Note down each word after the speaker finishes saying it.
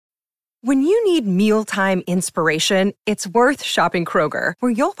When you need mealtime inspiration, it's worth shopping Kroger,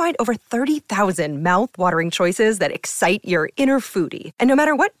 where you'll find over 30,000 mouth-watering choices that excite your inner foodie. And no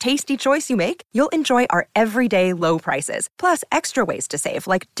matter what tasty choice you make, you'll enjoy our everyday low prices, plus extra ways to save,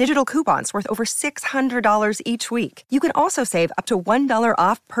 like digital coupons worth over $600 each week. You can also save up to $1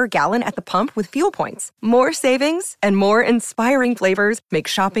 off per gallon at the pump with fuel points. More savings and more inspiring flavors make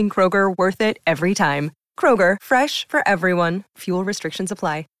shopping Kroger worth it every time. Kroger, fresh for everyone. Fuel restrictions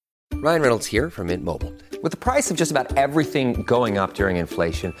apply. Ryan Reynolds here from Mint Mobile. With the price of just about everything going up during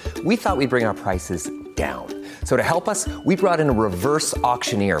inflation, we thought we'd bring our prices down. So to help us, we brought in a reverse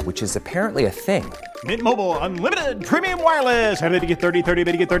auctioneer, which is apparently a thing. Mint Mobile Unlimited Premium Wireless. How to get 30, 30,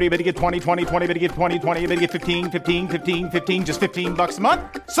 bit to get 30, bit to get 20, 20, 20, bit to get 20, 20, bit to get 15, 15, 15, 15, just $15 a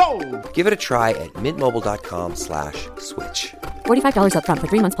month? Sold! Give it a try at mintmobile.com/switch. $45 up front for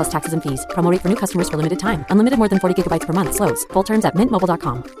 3 months plus taxes and fees. Promo rate for new customers for limited time. Unlimited more than 40 gigabytes per month. Slows full terms at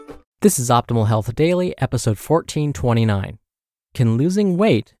mintmobile.com. This is Optimal Health Daily, episode 1429. Can losing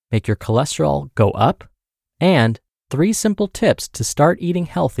weight make your cholesterol go up? And 3 simple tips to start eating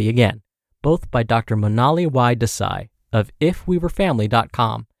healthy again, both by Dr. Monali Desai of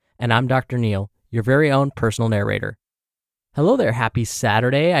ifwewerefamily.com. And I'm Dr. Neil, your very own personal narrator. Hello there, happy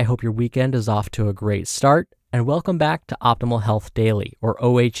Saturday. I hope your weekend is off to a great start. And welcome back to Optimal Health Daily, or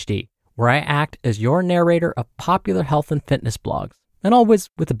OHD, where I act as your narrator of popular health and fitness blogs, and always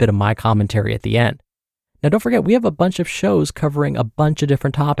with a bit of my commentary at the end. Now don't forget, we have a bunch of shows covering a bunch of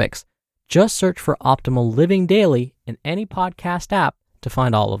different topics. Just search for Optimal Living Daily in any podcast app to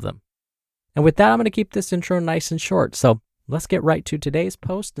find all of them. And with that, I'm going to keep this intro nice and short, so let's get right to today's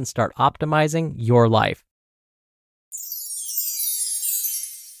post and start optimizing your life.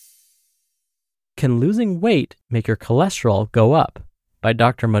 Can losing weight make your cholesterol go up? By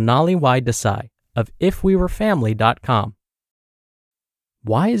Dr. Monali Desai of ifwewerefamily.com.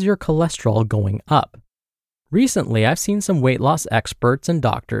 Why is your cholesterol going up? Recently, I've seen some weight loss experts and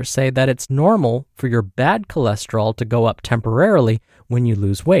doctors say that it's normal for your bad cholesterol to go up temporarily when you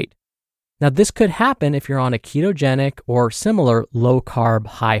lose weight. Now, this could happen if you're on a ketogenic or similar low-carb,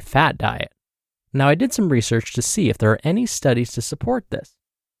 high-fat diet. Now, I did some research to see if there are any studies to support this.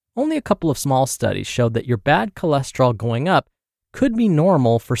 Only a couple of small studies showed that your bad cholesterol going up could be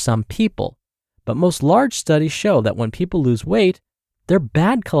normal for some people, but most large studies show that when people lose weight, their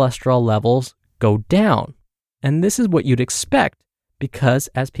bad cholesterol levels go down. And this is what you'd expect because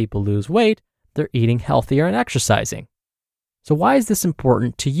as people lose weight, they're eating healthier and exercising. So why is this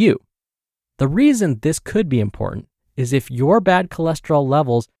important to you? The reason this could be important is if your bad cholesterol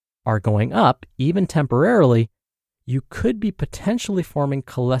levels are going up, even temporarily, you could be potentially forming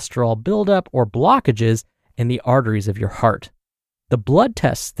cholesterol buildup or blockages in the arteries of your heart. The blood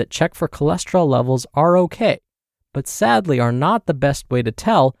tests that check for cholesterol levels are okay, but sadly are not the best way to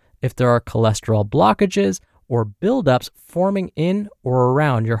tell if there are cholesterol blockages or buildups forming in or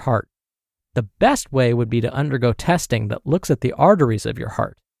around your heart. The best way would be to undergo testing that looks at the arteries of your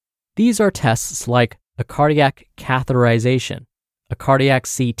heart. These are tests like a cardiac catheterization, a cardiac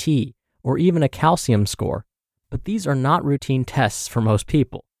CT, or even a calcium score, but these are not routine tests for most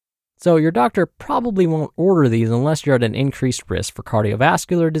people. So your doctor probably won't order these unless you're at an increased risk for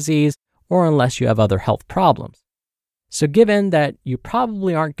cardiovascular disease or unless you have other health problems. So given that you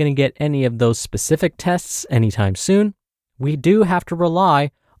probably aren't going to get any of those specific tests anytime soon, we do have to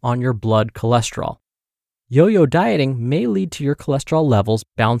rely on your blood cholesterol. Yo-yo dieting may lead to your cholesterol levels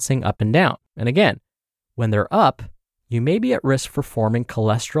bouncing up and down. And again, when they're up, you may be at risk for forming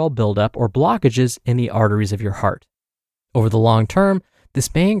cholesterol buildup or blockages in the arteries of your heart. Over the long term,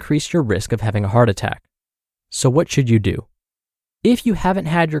 this may increase your risk of having a heart attack. So what should you do? If you haven't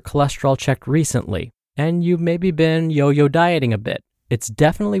had your cholesterol checked recently, and you've maybe been yo-yo dieting a bit, it's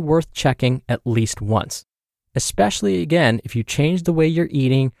definitely worth checking at least once. Especially again, if you change the way you're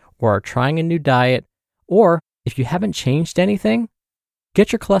eating or are trying a new diet, or if you haven't changed anything,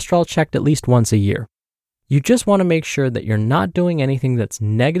 get your cholesterol checked at least once a year. You just want to make sure that you're not doing anything that's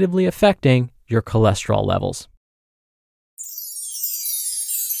negatively affecting your cholesterol levels.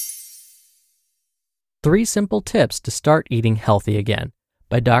 3 simple tips to start eating healthy again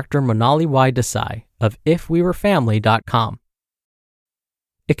by Dr. Monali Desai of ifwewerefamily.com.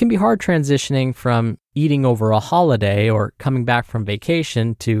 It can be hard transitioning from eating over a holiday or coming back from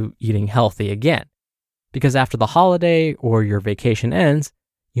vacation to eating healthy again, because after the holiday or your vacation ends,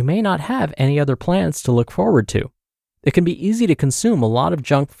 you may not have any other plans to look forward to. It can be easy to consume a lot of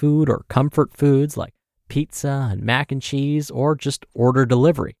junk food or comfort foods like pizza and mac and cheese or just order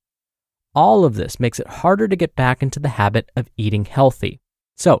delivery. All of this makes it harder to get back into the habit of eating healthy.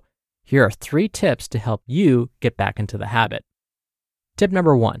 So, here are 3 tips to help you get back into the habit. Tip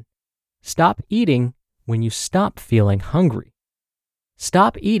number 1, Stop eating when you stop feeling hungry.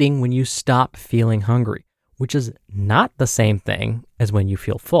 Stop eating when you stop feeling hungry, which is not the same thing as when you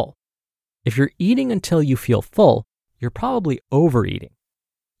feel full. If you're eating until you feel full, you're probably overeating.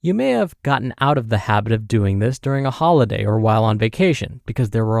 You may have gotten out of the habit of doing this during a holiday or while on vacation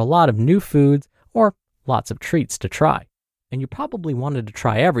because there were a lot of new foods or lots of treats to try, and you probably wanted to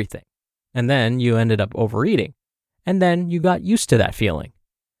try everything. And then you ended up overeating, and then you got used to that feeling.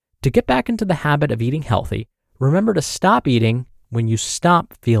 To get back into the habit of eating healthy, remember to stop eating when you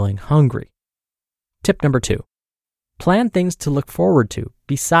stop feeling hungry. Tip number 2, plan things to look forward to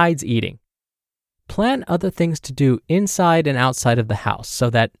besides eating. Plan other things to do inside and outside of the house so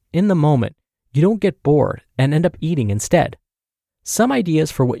that in the moment, you don't get bored and end up eating instead. Some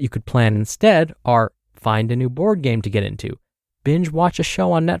ideas for what you could plan instead are find a new board game to get into, binge watch a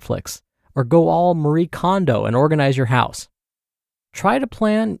show on Netflix, or go all Marie Kondo and organize your house. Try to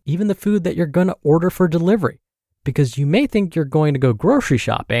plan even the food that you're going to order for delivery, because you may think you're going to go grocery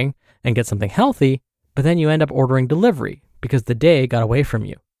shopping and get something healthy, but then you end up ordering delivery because the day got away from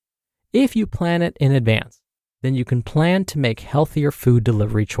you. If you plan it in advance, then you can plan to make healthier food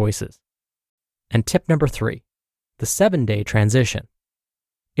delivery choices. And tip number 3, the 7-day transition.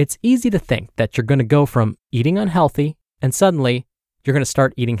 It's easy to think that you're going to go from eating unhealthy and suddenly you're going to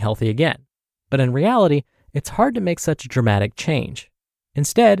start eating healthy again. But in reality, it's hard to make such a dramatic change.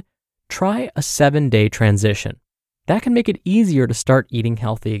 Instead, try a 7-day transition. That can make it easier to start eating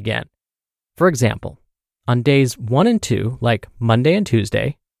healthy again. For example, on days 1 and 2, like Monday and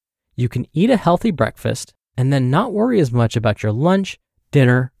Tuesday, you can eat a healthy breakfast and then not worry as much about your lunch,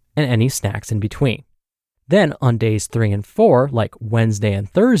 dinner, and any snacks in between. Then on days 3 and 4, like Wednesday and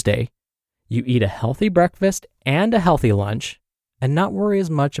Thursday, you eat a healthy breakfast and a healthy lunch and not worry as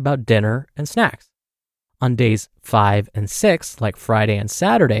much about dinner and snacks. On days 5 and 6, like Friday and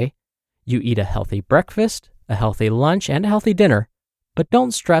Saturday, you eat a healthy breakfast, a healthy lunch, and a healthy dinner, but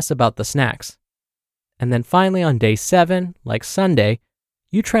don't stress about the snacks. And then finally on day 7, like Sunday,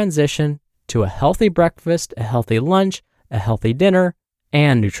 you transition to a healthy breakfast, a healthy lunch, a healthy dinner,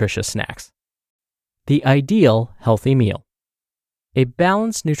 and nutritious snacks. The ideal healthy meal. A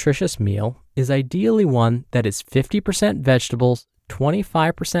balanced, nutritious meal is ideally one that is 50% vegetables,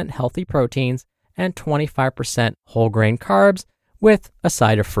 25% healthy proteins, and 25% whole grain carbs with a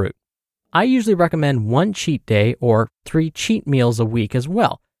side of fruit. I usually recommend 1 cheat day or 3 cheat meals a week as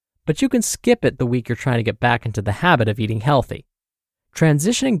well, but you can skip it the week you're trying to get back into the habit of eating healthy.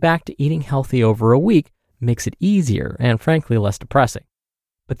 Transitioning back to eating healthy over a week makes it easier and frankly less depressing.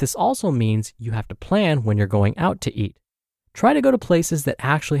 But this also means you have to plan when you're going out to eat. Try to go to places that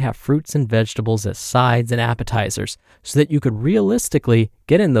actually have fruits and vegetables as sides and appetizers so that you could realistically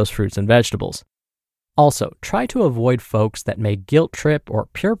get in those fruits and vegetables. Also, try to avoid folks that may guilt trip or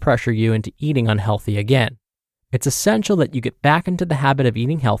peer pressure you into eating unhealthy again. It's essential that you get back into the habit of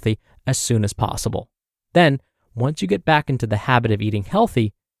eating healthy as soon as possible. Then, once you get back into the habit of eating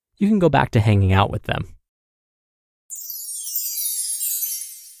healthy, you can go back to hanging out with them.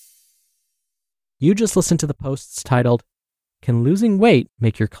 You just listened to the posts titled, Can Losing Weight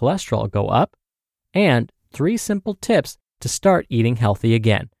Make Your Cholesterol Go Up? And 3 Simple Tips to Start Eating Healthy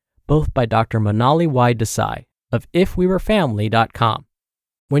Again, both by Dr. Monali Desai of ifwewerefamily.com.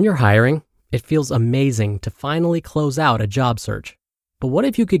 When you're hiring, it feels amazing to finally close out a job search. But what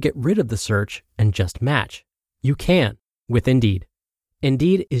if you could get rid of the search and just match? You can with Indeed.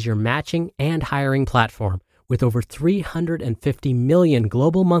 Indeed is your matching and hiring platform with over 350 million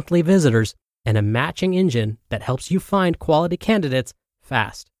global monthly visitors and a matching engine that helps you find quality candidates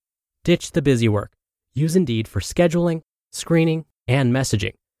fast. Ditch the busy work. Use Indeed for scheduling, screening, and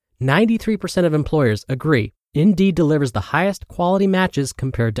messaging. 93% of employers agree Indeed delivers the highest quality matches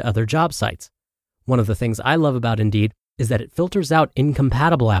compared to other job sites. One of the things I love about Indeed is that it filters out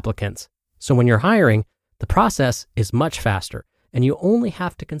incompatible applicants. So when you're hiring, the process is much faster, and you only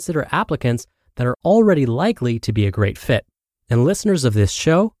have to consider applicants that are already likely to be a great fit. And listeners of this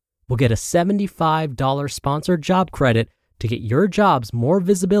show will get a $75 sponsored job credit to get your jobs more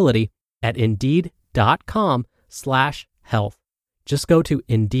visibility at Indeed.com/health. Just go to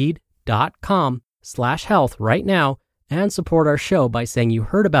Indeed.com/health right now and support our show by saying you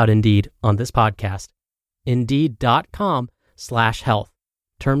heard about Indeed on this podcast. Indeed.com/health.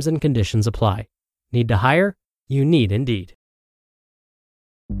 Terms and conditions apply. Need to hire? You need Indeed.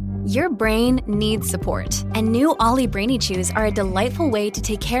 Your brain needs support, and new Ollie Brainy Chews are a delightful way to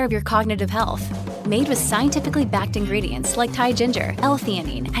take care of your cognitive health. Made with scientifically backed ingredients like Thai ginger,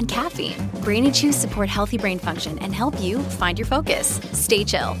 L-theanine, and caffeine, Brainy Chews support healthy brain function and help you find your focus, stay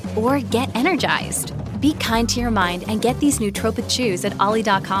chill, or get energized. Be kind to your mind and get these nootropic chews at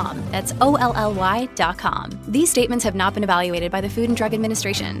olly.com. That's OLLY.com. These statements have not been evaluated by the Food and Drug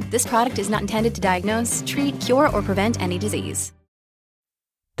Administration. This product is not intended to diagnose, treat, cure, or prevent any disease.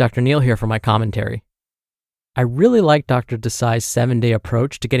 Dr. Neil here for my commentary. I really like Dr. Desai's 7-day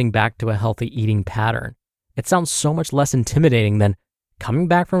approach to getting back to a healthy eating pattern. It sounds so much less intimidating than coming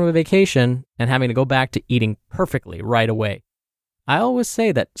back from a vacation and having to go back to eating perfectly right away. I always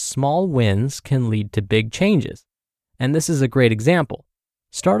say that small wins can lead to big changes, and this is a great example.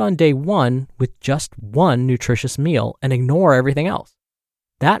 Start on day 1 with just one nutritious meal and ignore everything else.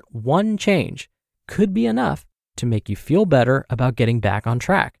 That one change could be enough to make you feel better about getting back on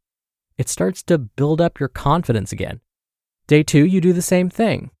track. It starts to build up your confidence again. Day 2, you do the same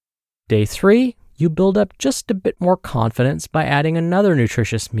thing. Day 3, you build up just a bit more confidence by adding another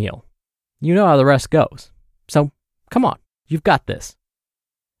nutritious meal. You know how the rest goes. So come on, you've got this.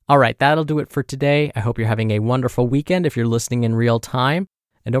 All right, that'll do it for today. I hope you're having a wonderful weekend if you're listening in real time.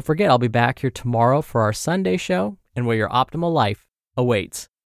 And don't forget, I'll be back here tomorrow for our Sunday show and where your optimal life awaits.